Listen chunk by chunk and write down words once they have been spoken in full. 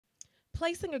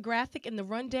Placing a graphic in the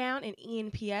rundown in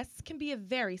ENPS can be a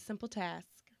very simple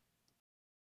task.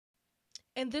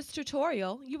 In this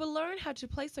tutorial, you will learn how to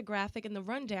place a graphic in the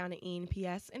rundown in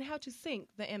ENPS and how to sync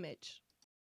the image.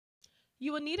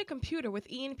 You will need a computer with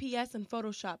ENPS and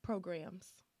Photoshop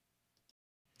programs.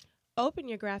 Open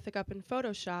your graphic up in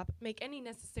Photoshop, make any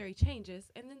necessary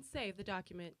changes, and then save the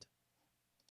document.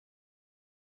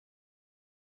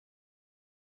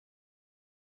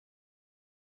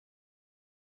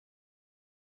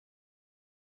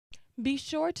 Be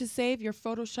sure to save your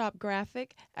Photoshop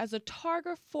graphic as a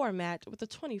Targa format with a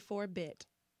 24-bit.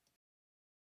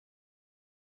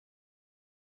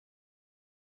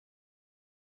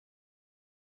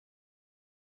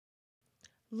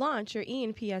 Launch your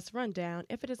ENPS rundown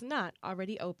if it is not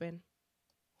already open.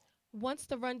 Once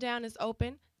the rundown is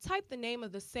open, type the name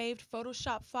of the saved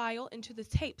Photoshop file into the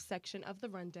tape section of the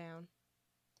rundown.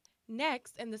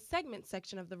 Next, in the segment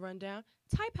section of the rundown,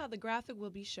 type how the graphic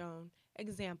will be shown.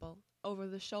 Example, over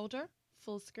the shoulder,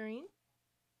 full screen.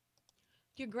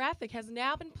 Your graphic has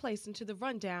now been placed into the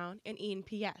rundown in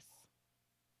ENPS.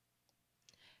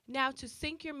 Now to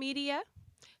sync your media,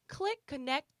 click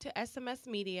Connect to SMS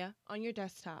Media on your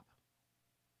desktop.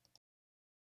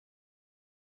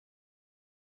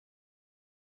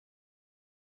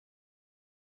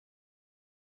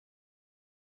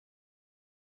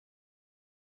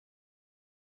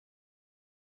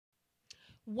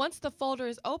 Once the folder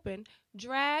is open,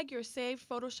 drag your saved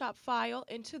Photoshop file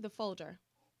into the folder.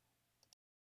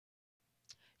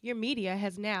 Your media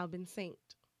has now been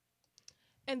synced.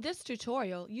 In this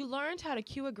tutorial, you learned how to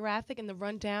cue a graphic in the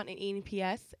rundown in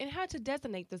ENPS and how to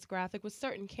designate this graphic with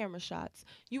certain camera shots.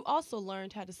 You also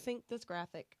learned how to sync this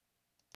graphic.